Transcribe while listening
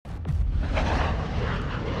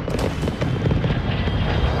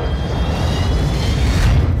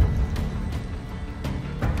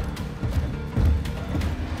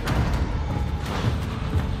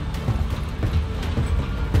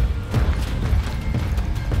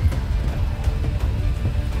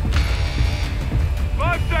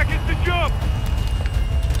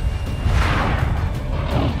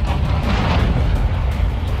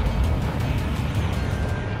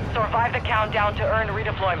round to earn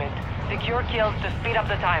redeployment. Secure kills to speed up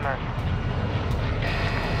the timer.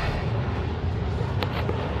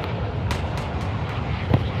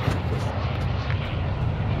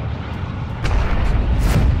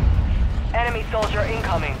 Enemy soldier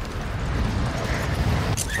incoming.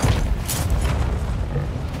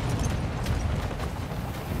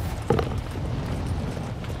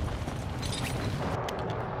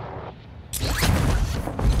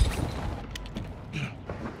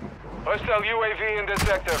 Hostile UAV in this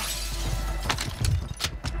sector.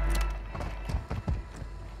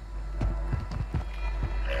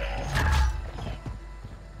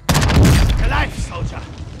 Alive, soldier!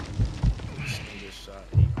 This nigga shot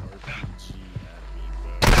a RPG at me,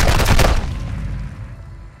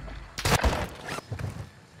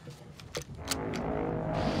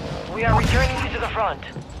 bro. We are returning you to the front.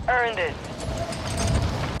 Earn this.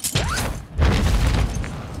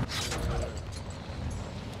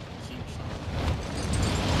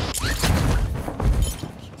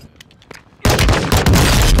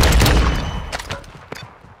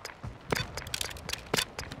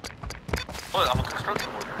 Look, I'm a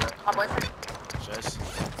construction worker. My boyfriend. Jess,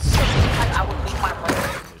 Like, I would leave my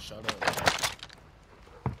boyfriend. shut up.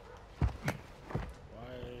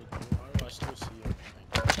 Why do I still see you?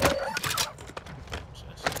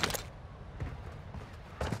 Jess.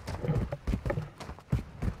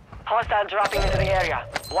 Hostile dropping into the area.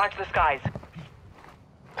 Watch the skies.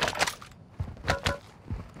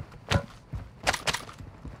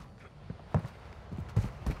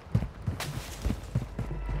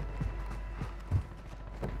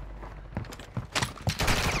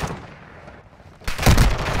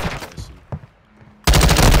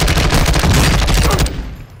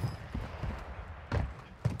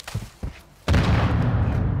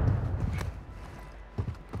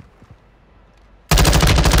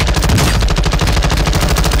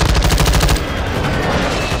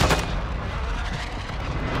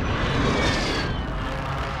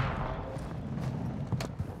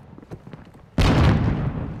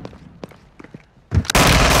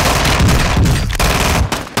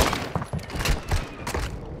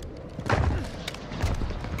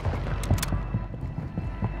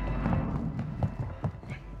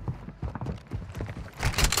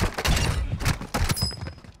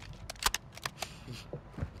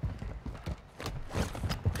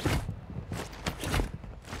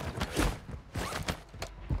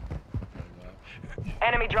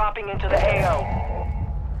 Enemy dropping into the AO.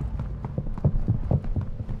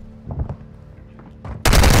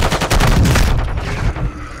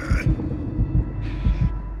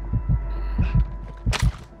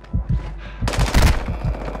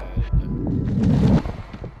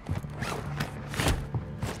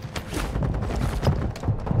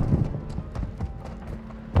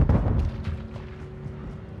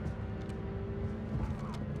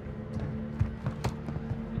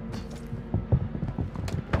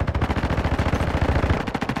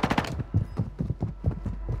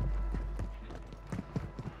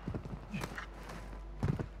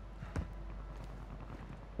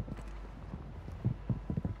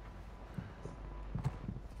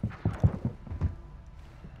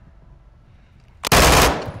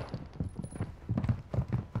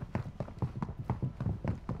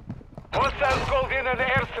 Hostiles called in an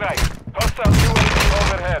airstrike. Hostile UAV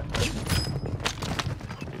overhead.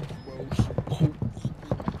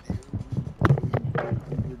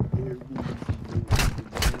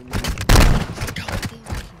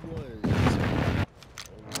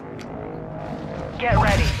 Get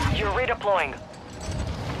ready. You're redeploying.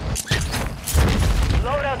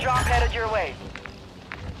 Loadout drop headed your way.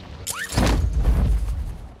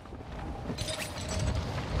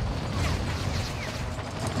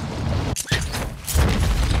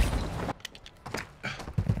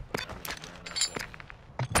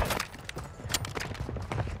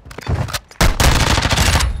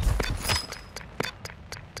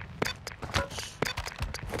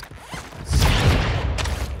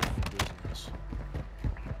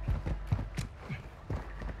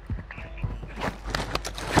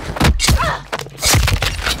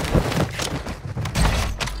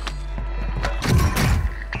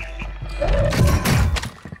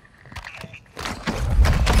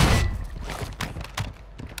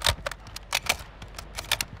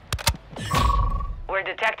 We're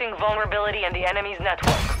detecting vulnerability in the enemy's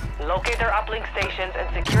network. Locate their uplink stations and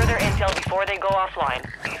secure their intel before they go offline.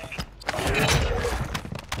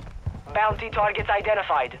 Bounty targets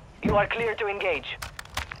identified. You are clear to engage.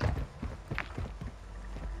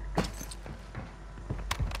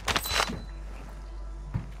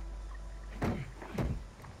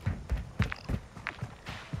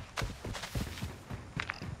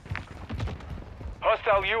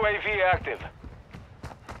 Hostile UAV active.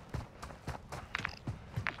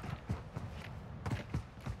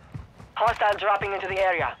 Hostile dropping into the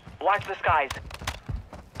area. Watch the skies.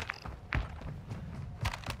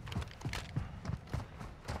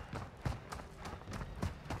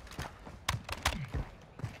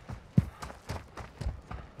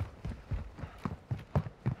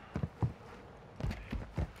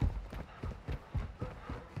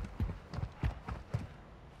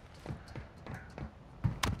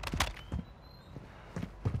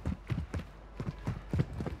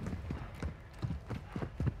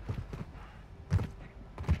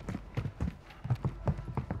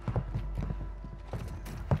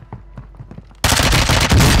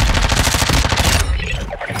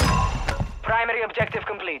 Primary objective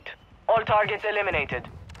complete. All targets eliminated.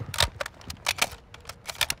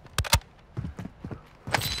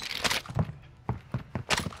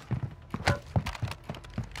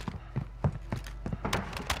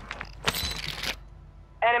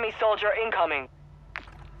 Enemy soldier incoming.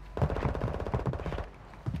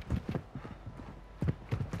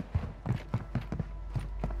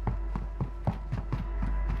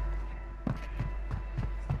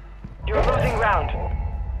 You're losing ground.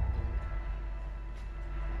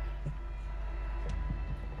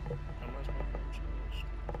 How much my phone charge?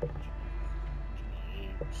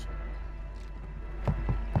 8%.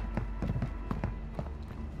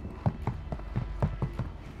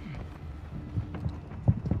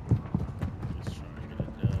 Just trying to get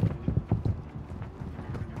it down.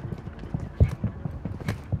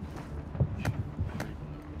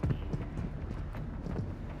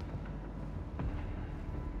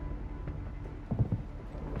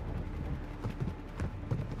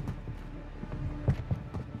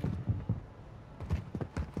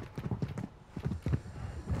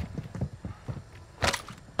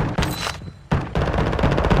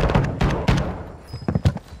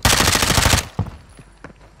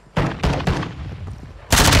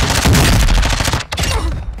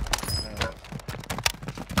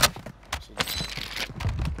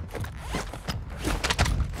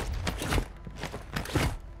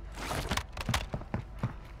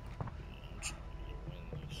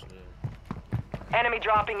 Enemy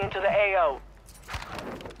dropping into the AO.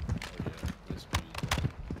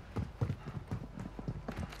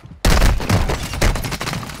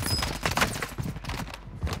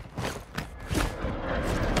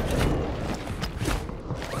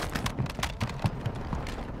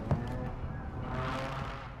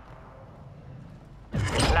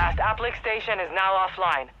 Last uplink station is now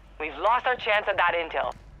offline. We've lost our chance at that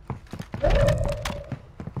intel.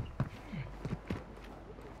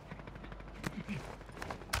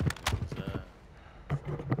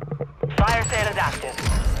 Fire sale is active.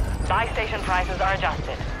 Buy station prices are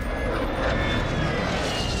adjusted.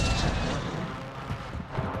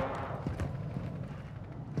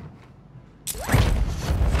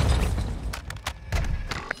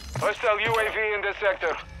 Hostile UAV in this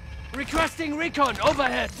sector. Requesting recon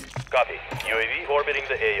overhead. Copy. UAV orbiting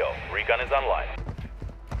the AO. Recon is online.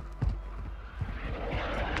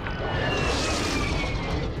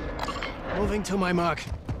 Moving to my mark.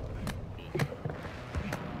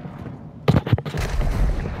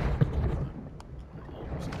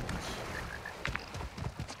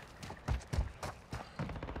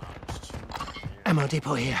 Ammo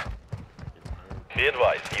depot here. Be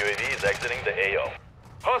advised, UAV is exiting the AO.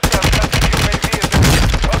 Hostile UAV in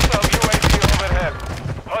this. Hostile UAV overhead.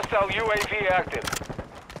 Hostile UAV active.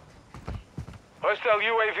 Hostile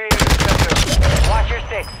UAV in this sector. Watch your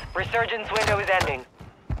six. Resurgence window is ending.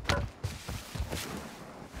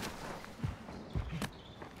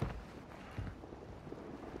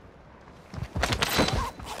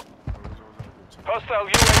 Hostile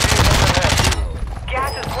UAV overhead.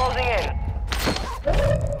 Gas is closing in.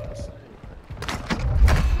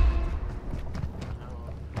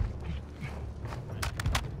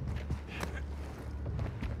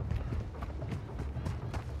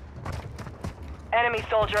 Enemy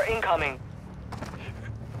soldier incoming.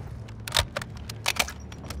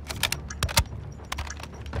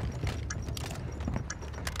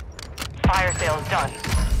 Fire sales done.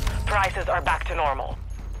 Prices are back to normal.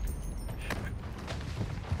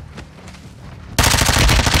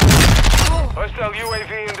 Hostile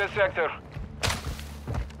UAV in this sector.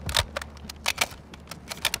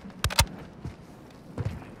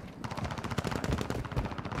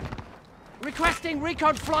 Requesting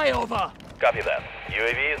recon flyover. Copy that.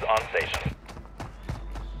 UAV is on station.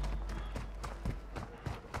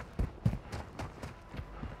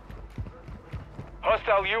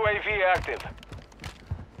 Hostile UAV active.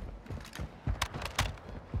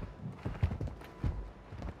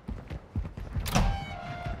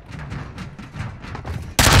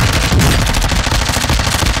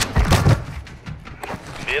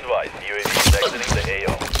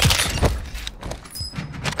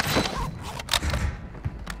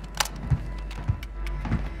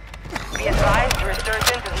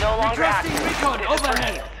 Resurgence is no longer Requesting active. recon This is for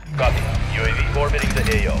overhead. keeps. Copy. UAV orbiting the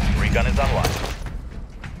AO. Recon is online.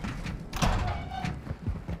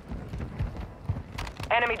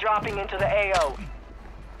 Enemy dropping into the AO.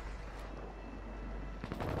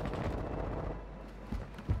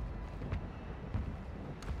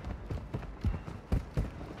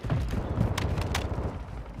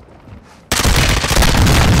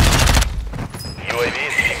 UAV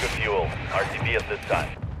is being fuel. RTB at this time.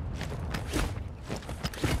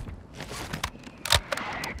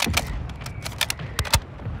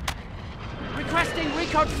 Requesting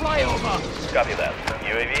recon flyover. Copy that.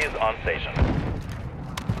 UAV is on station.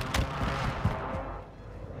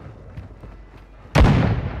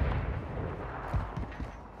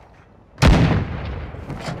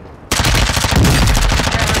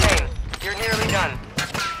 Remain. You're nearly done.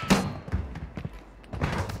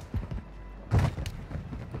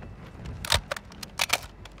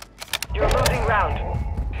 You're losing ground.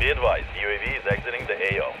 Be advised, UAV is exiting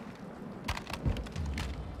the AO.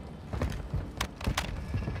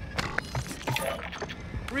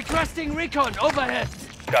 Requesting recon overhead.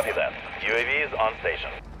 Copy that. UAV is on station.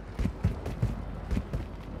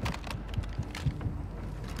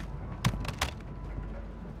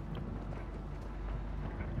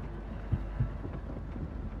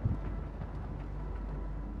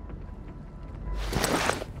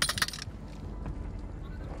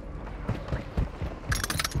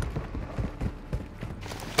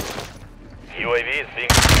 UAV is being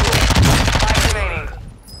fueled. 5 remaining.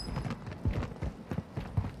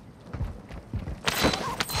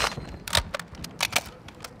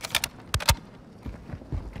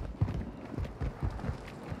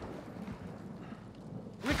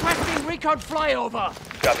 Requesting recon flyover.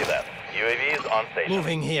 Copy that. UAV is on station.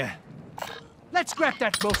 Moving here. Let's grab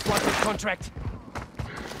that most wanted contract.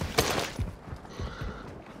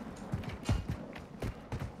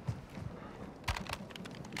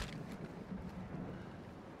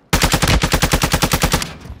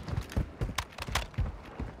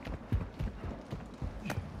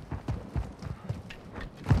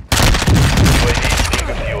 UAV is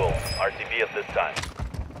being fuel. RTB at this time.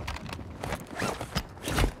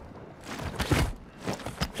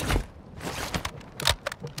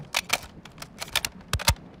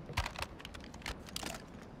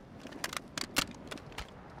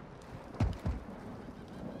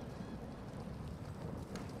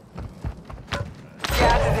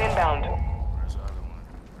 Gas is inbound. Where's the other one?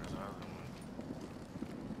 Where's the other one?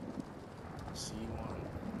 See one.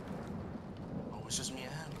 Oh, it's just me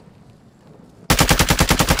and him.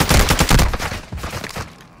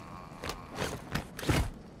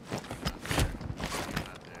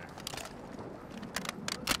 Not there.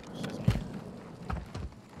 It's just me and him.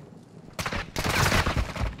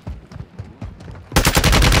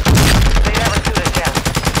 They never do this down.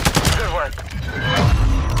 Good work.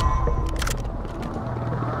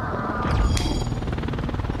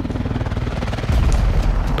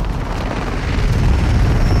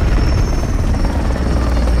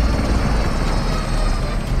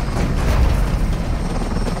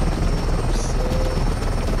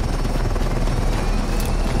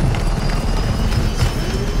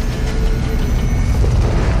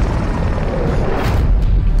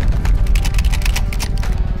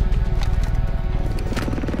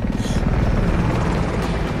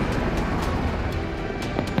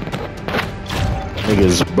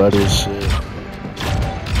 Niggas butt as shit.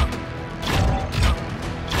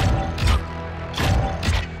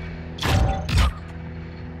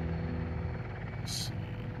 Let's see.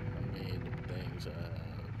 I made the things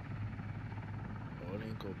oh, it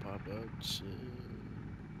ain't gonna pop up. Shit.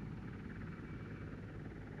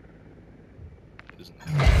 Isn't it?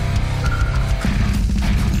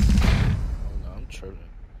 Oh no, I'm tripping.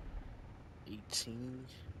 18.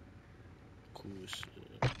 Cool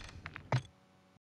shit.